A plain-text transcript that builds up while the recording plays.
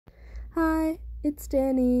Hi, it's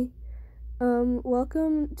Dani.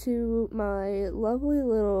 Welcome to my lovely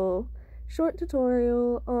little short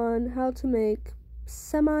tutorial on how to make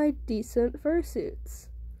semi-decent fursuits.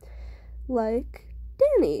 Like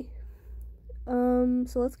Dani.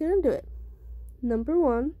 So let's get into it. Number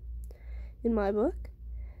 1, in my book,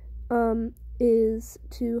 is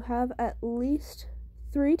to have at least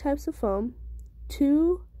 3 types of foam,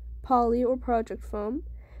 2 poly or project foam,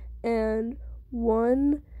 and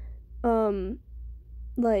 1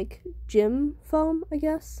 like gym foam, I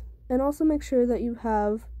guess. And also make sure that you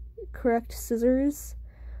have correct scissors,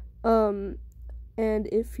 and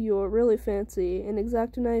if you're really fancy, an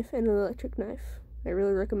X-Acto knife and an electric knife. I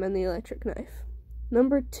really recommend the electric knife.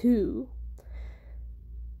 Number 2,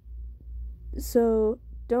 so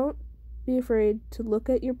don't be afraid to look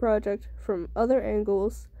at your project from other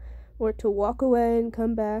angles, or to walk away and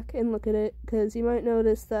come back and look at it, because you might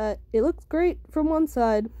notice that it looks great from one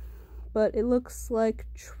side, but it looks like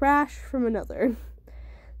trash from another.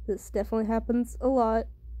 This definitely happens a lot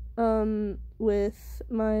with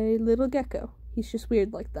my little gecko. He's just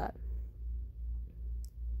weird like that.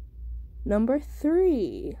 Number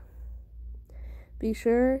 3, be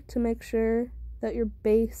sure to make sure that your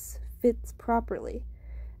base fits properly.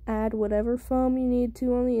 Add whatever foam you need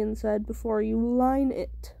to on the inside before you line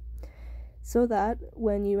it, so that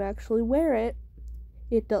when you actually wear it,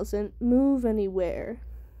 it doesn't move anywhere.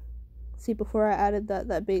 See, before I added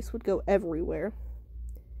that base would go everywhere.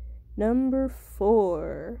 Number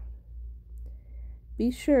 4,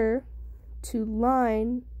 be sure to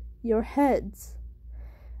line your heads.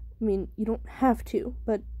 I mean, you don't have to,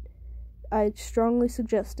 but I strongly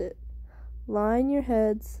suggest it. Line your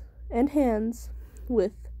heads and hands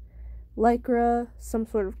with lycra, some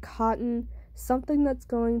sort of cotton, something that's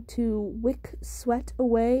going to wick sweat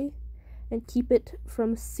away and keep it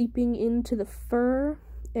from seeping into the fur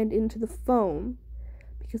and into the foam,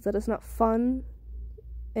 because that is not fun,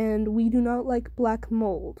 and we do not like black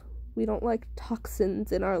mold. We don't like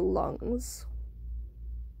toxins in our lungs.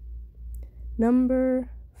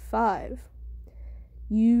 Number 5,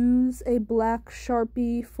 use a black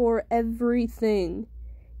Sharpie for everything.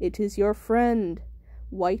 It is your friend.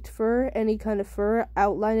 White fur, any kind of fur,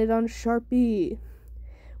 outline it on Sharpie.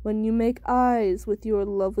 When you make eyes with your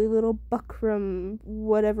lovely little buckram,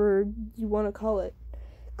 whatever you want to call it,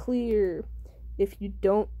 clear. If you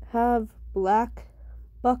don't have black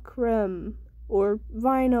buckram or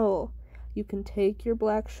vinyl, you can take your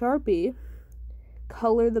black Sharpie,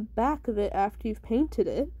 color the back of it after you've painted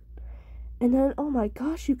it, and then, oh my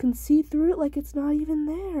gosh, you can see through it like it's not even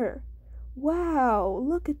there. Wow,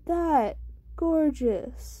 look at that.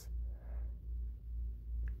 Gorgeous.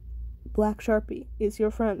 Black Sharpie is your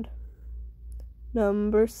friend.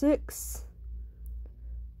 Number 6.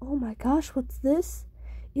 Oh my gosh, what's this?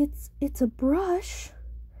 It's a brush.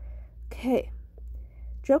 Okay.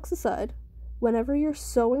 Jokes aside, whenever you're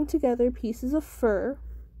sewing together pieces of fur,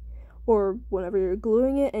 or whenever you're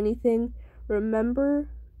gluing it, anything,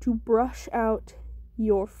 remember to brush out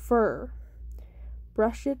your fur.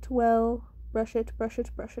 Brush it well. Brush it, brush it,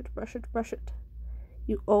 brush it, brush it, brush it.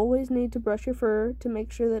 You always need to brush your fur to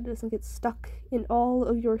make sure that it doesn't get stuck in all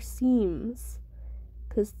of your seams,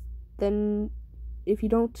 because then if you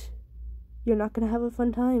don't, you're not going to have a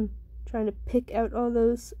fun time trying to pick out all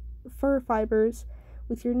those fur fibers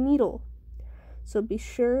with your needle. So be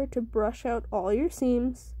sure to brush out all your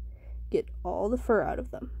seams, get all the fur out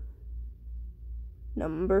of them.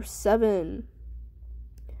 Number 7,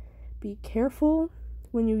 be careful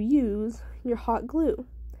when you use your hot glue,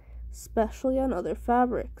 especially on other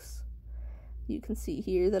fabrics. You can see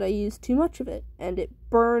here that I used too much of it, and it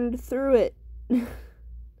burned through it.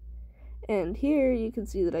 And here you can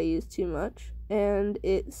see that I used too much, and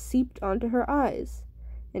it seeped onto her eyes.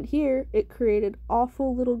 And here it created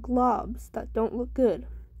awful little globs that don't look good.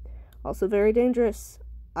 Also very dangerous.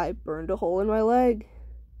 I burned a hole in my leg,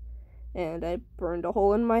 and I burned a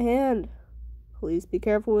hole in my hand. Please be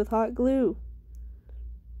careful with hot glue.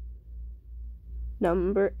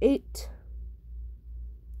 Number 8.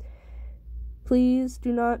 Please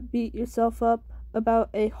do not beat yourself up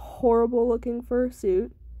about a horrible looking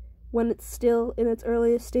fursuit when it's still in its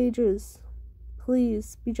earliest stages.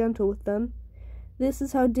 Please be gentle with them. This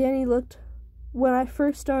is how Dani looked when I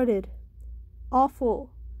first started.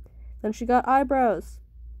 Awful. Then she got eyebrows.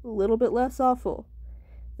 A little bit less awful.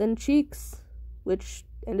 Then cheeks, which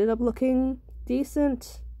ended up looking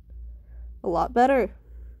decent. A lot better.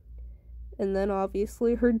 And then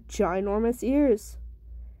obviously her ginormous ears.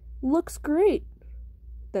 Looks great.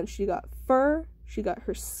 Then she got fur, she got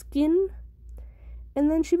her skin, and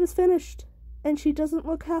then she was finished. And she doesn't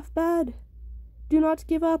look half bad. Do not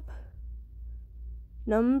give up.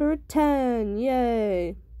 Number 10,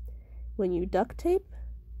 yay! When you duct tape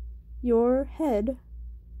your head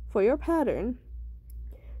for your pattern,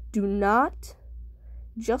 do not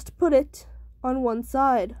just put it on one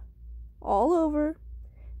side, all over,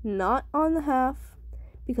 not on the half,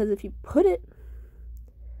 because if you put it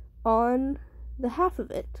on the half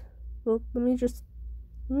of it, well, let me just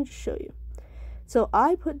show you. So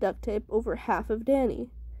I put duct tape over half of Dani.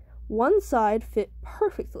 One side fit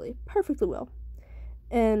perfectly well,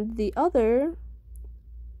 and the other,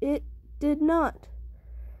 it did not.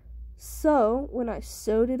 So when I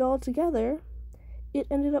sewed it all together, it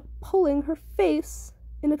ended up pulling her face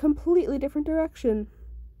in a completely different direction.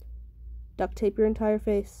 Duct tape your entire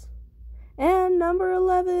face. And number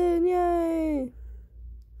 11, yay!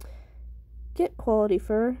 Get quality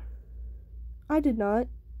fur. I did not.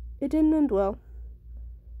 It didn't end well.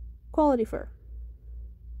 Quality fur.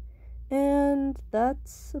 And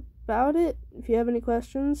that's about it. If you have any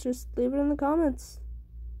questions, just leave it in the comments.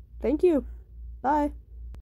 Thank you. Bye.